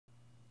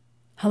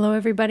Hello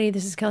everybody,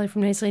 this is Kelly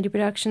from Nice Lady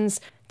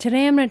Productions.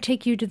 Today I'm going to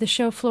take you to the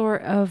show floor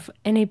of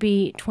NAB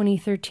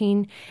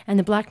 2013 and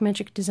the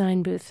Blackmagic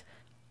Design booth.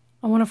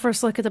 I want to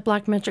first look at the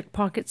Blackmagic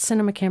Pocket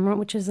Cinema camera,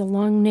 which is a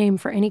long name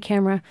for any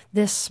camera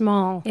this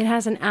small. It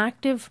has an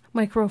active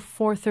micro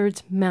four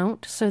thirds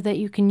mount so that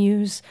you can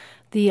use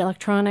the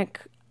electronic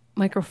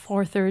micro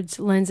four thirds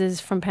lenses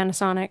from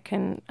Panasonic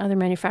and other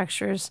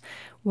manufacturers,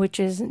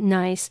 which is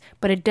nice,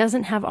 but it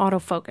doesn't have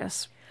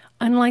autofocus.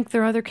 Unlike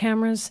their other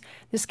cameras,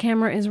 this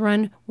camera is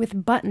run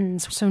with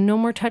buttons, so no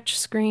more touch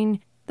screen.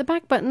 The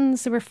back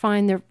buttons, they were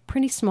fine, they're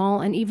pretty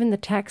small, and even the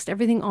text,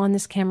 everything on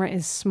this camera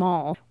is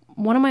small.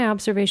 One of my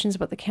observations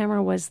about the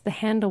camera was the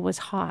handle was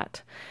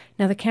hot.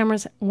 Now the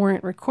cameras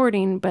weren't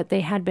recording, but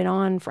they had been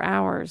on for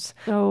hours.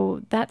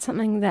 So that's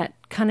something that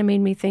kind of made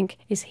me think,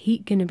 is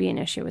heat going to be an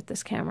issue with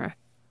this camera?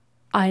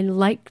 I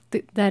liked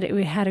that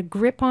it had a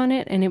grip on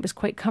it and it was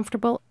quite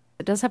comfortable.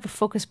 It does have a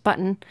focus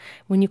button.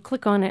 When you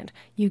click on it,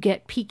 you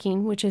get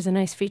peaking, which is a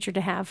nice feature to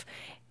have.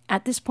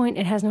 At this point,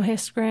 it has no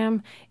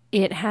histogram.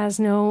 It has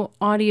no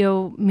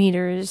audio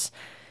meters.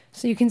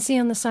 So you can see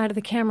on the side of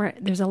the camera,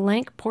 there's a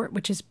LANC port,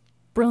 which is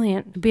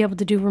brilliant to be able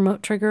to do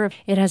remote trigger.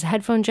 It has a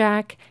headphone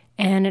jack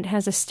and it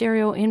has a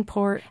stereo in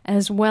port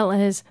as well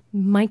as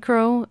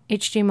micro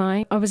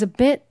HDMI. I was a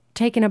bit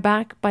taken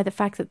aback by the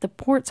fact that the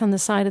ports on the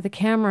side of the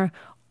camera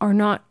are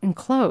not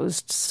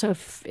enclosed. So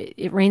if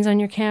it rains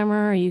on your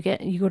camera or you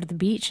go to the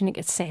beach and it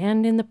gets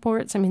sand in the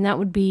ports, I mean, that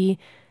would be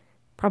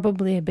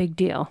probably a big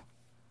deal.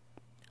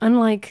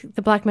 Unlike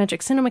the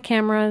Blackmagic Cinema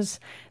cameras,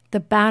 the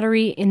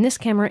battery in this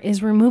camera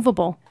is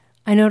removable.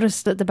 I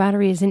noticed that the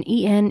battery is an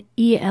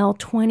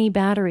EL20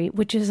 battery,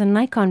 which is a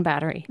Nikon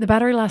battery. The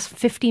battery lasts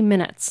 50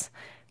 minutes.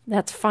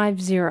 That's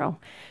 50.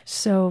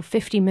 So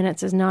 50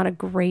 minutes is not a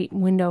great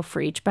window for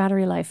each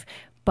battery life.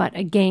 But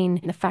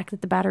again, the fact that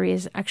the battery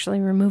is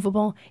actually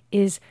removable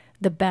is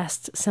the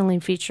best selling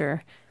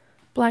feature.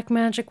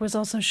 Blackmagic was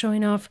also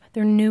showing off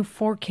their new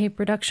 4K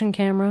production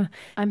camera.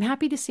 I'm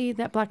happy to see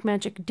that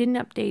Blackmagic didn't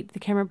update the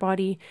camera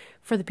body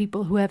for the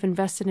people who have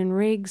invested in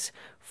rigs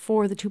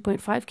for the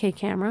 2.5K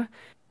camera.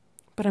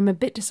 But I'm a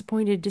bit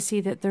disappointed to see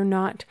that they're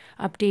not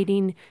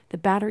updating the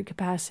battery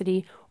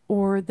capacity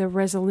or the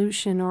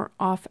resolution or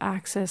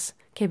off-axis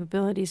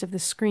capabilities of the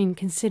screen,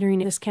 considering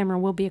this camera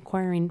will be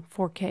acquiring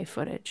 4K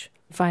footage.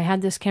 If I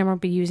had this camera, I'd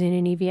be using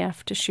an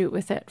EVF to shoot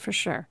with it for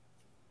sure.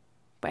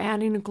 By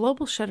adding a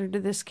global shutter to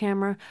this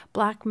camera,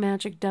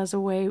 Blackmagic does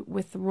away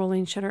with the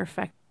rolling shutter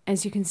effect.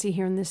 As you can see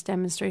here in this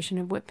demonstration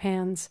of whip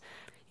pans,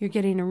 you're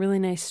getting a really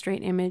nice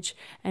straight image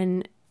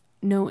and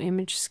no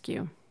image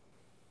skew.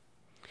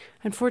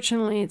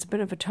 Unfortunately, it's a bit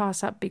of a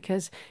toss-up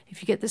because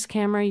if you get this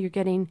camera, you're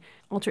getting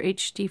Ultra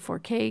HD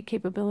 4K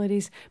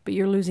capabilities, but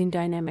you're losing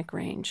dynamic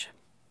range.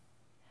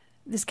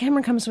 This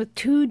camera comes with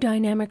two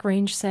dynamic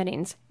range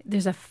settings.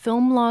 There's a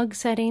film log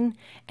setting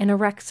and a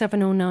Rec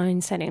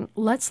 709 setting.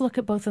 Let's look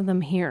at both of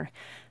them here.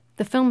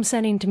 The film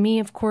setting, to me,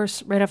 of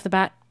course, right off the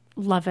bat,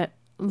 love it.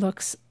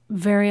 Looks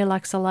very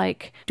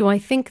Alexa-like. Do I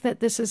think that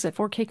this is a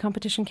 4K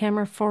competition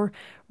camera for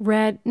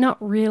Red? Not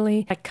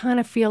really. I kind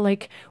of feel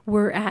like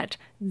we're at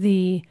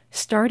the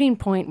starting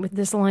point with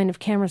this line of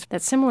cameras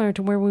that's similar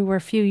to where we were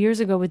a few years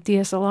ago with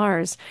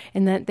DSLRs,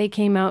 in that they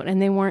came out and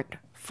they weren't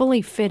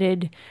fully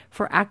fitted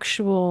for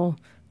actual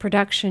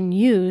production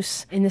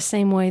use in the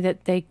same way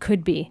that they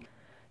could be.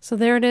 So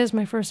there it is,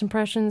 my first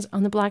impressions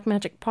on the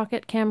Blackmagic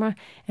Pocket camera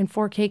and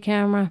 4K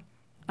camera.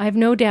 I have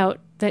no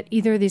doubt that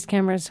either of these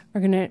cameras are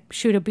going to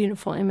shoot a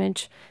beautiful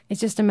image. It's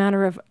just a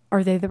matter of,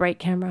 are they the right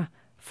camera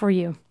for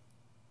you?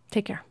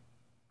 Take care.